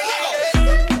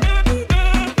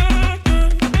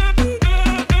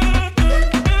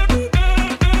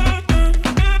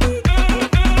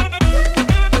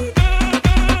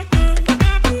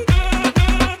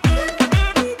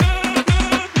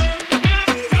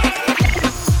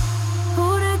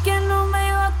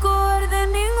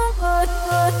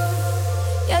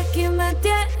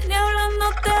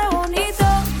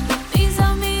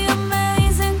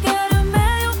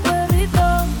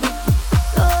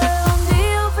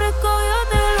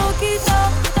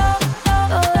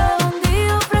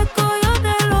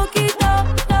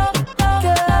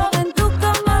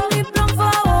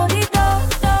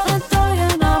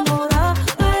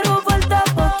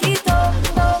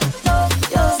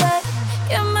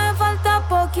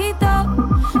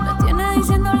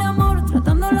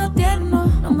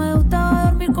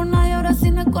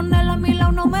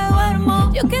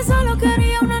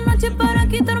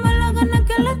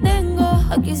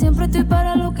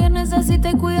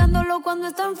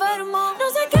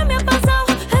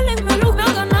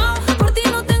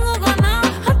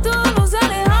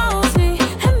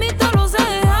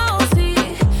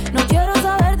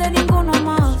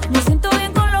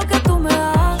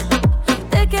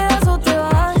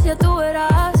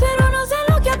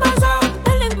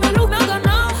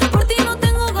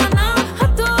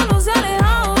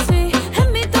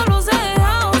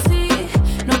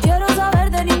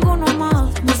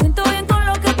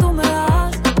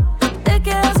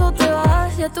 手は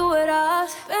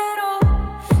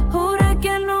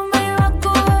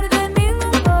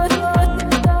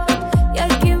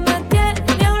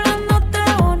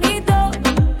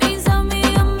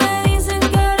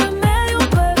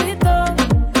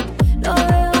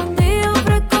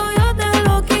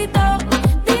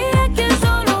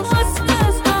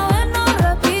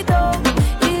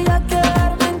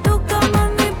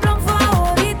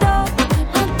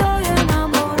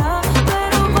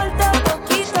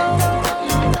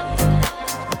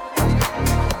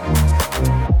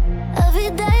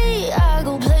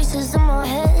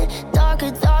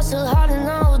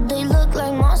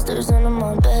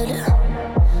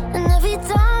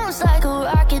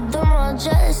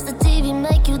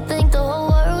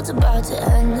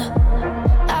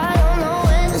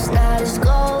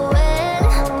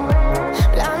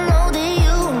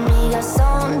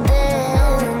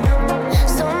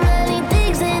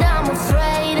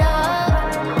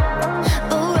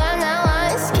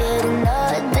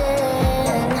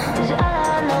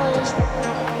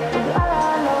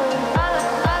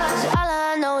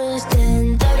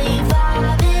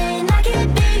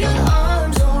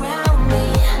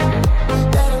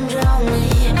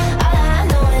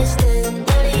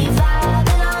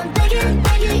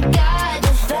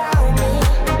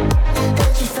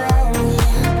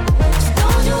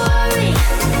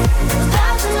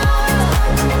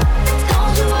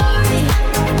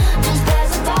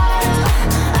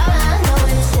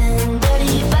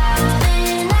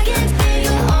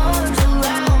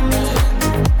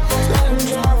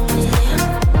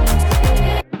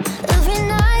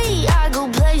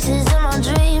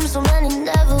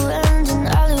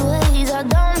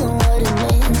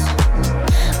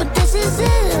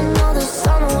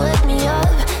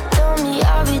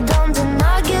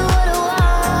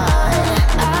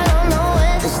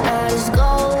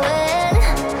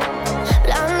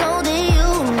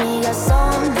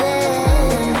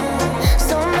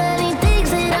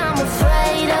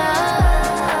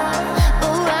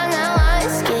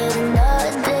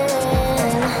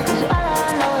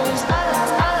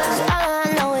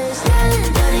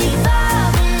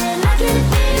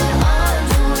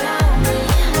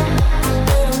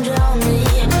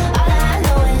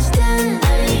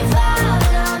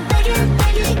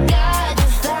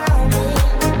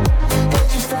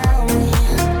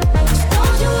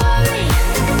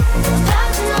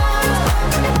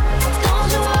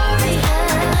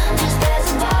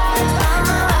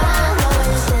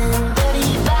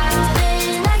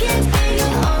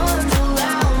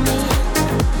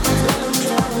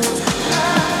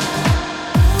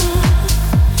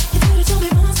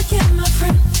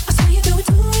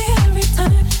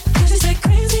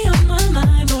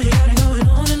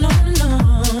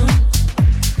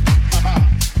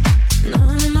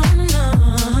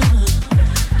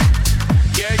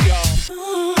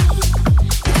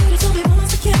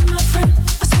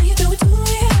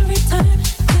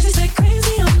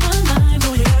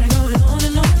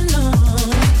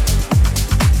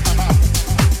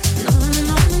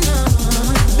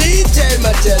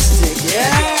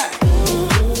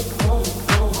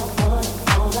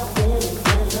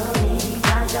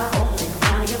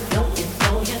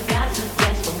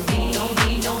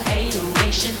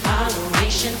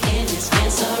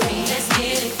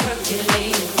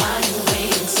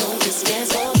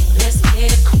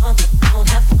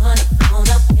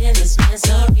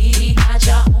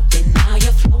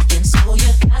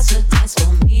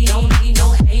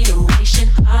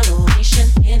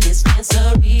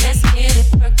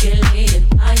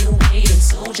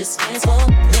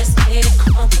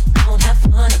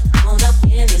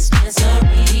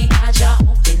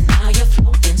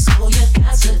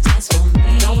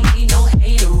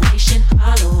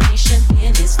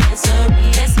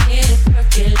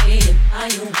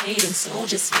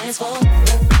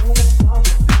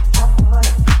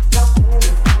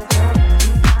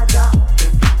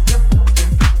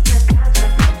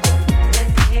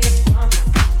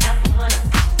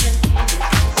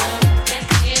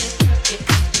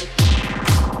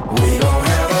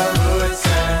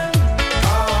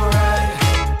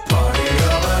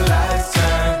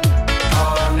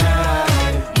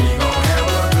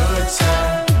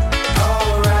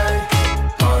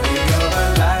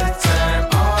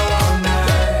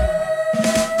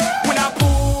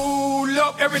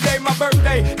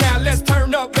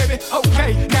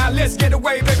Okay, now let's get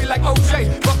away, baby, like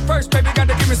OJ. But first, baby,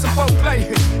 gotta give me some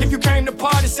foreplay. If you came to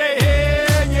party, say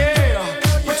hell yeah.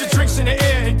 Put your drinks in the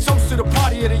air and toast to the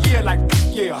party of the year, like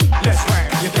yeah. Let's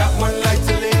ride. You got one life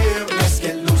to live, let's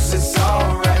get loose, it's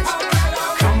alright.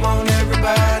 Come on,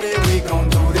 everybody, we gon'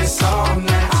 do this all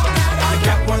night. You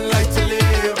got one life to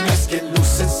live, let's get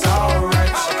loose, it's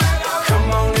alright.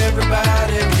 Come on,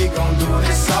 everybody, we gon' do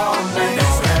this all night.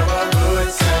 Let's have a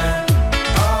good time,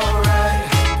 alright.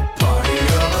 Party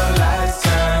of a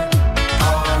lifetime,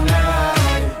 all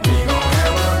night. We gon'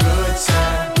 have a good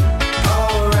time,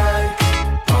 alright.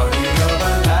 Party of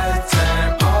a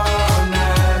lifetime, all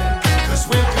night. 'Cause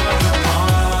we're gonna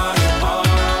party,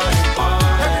 party,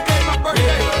 party. Every day my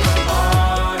birthday. We're gonna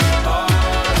party, party,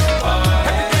 party.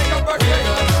 Every day your birthday. We're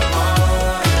gonna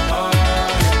party,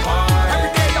 party, party.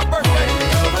 Every day your birthday.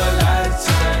 Of a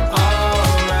lifetime,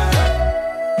 alright.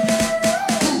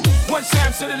 One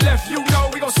time to the left, you know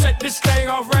we gon' set this thing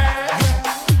alright.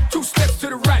 Two steps to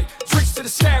the right, drinks to the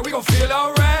side, we gon' feel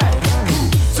alright.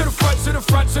 To the front, to the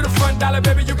front, to the front, dollar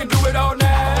baby, you can do it all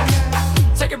night.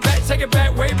 Take it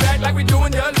back, way back, like we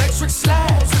doing the electric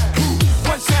slide.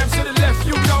 One time to the left,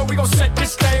 you know we gon' set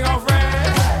this thing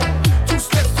alright. Two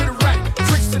steps to the right,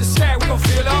 drinks to the side, we gon'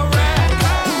 feel alright.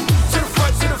 To the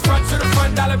front, to the front, to the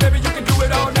front, dollar baby, you can do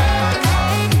it all night.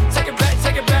 Take it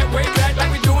back, way back,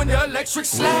 like we doing the electric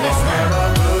slide. Let's have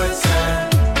a good time.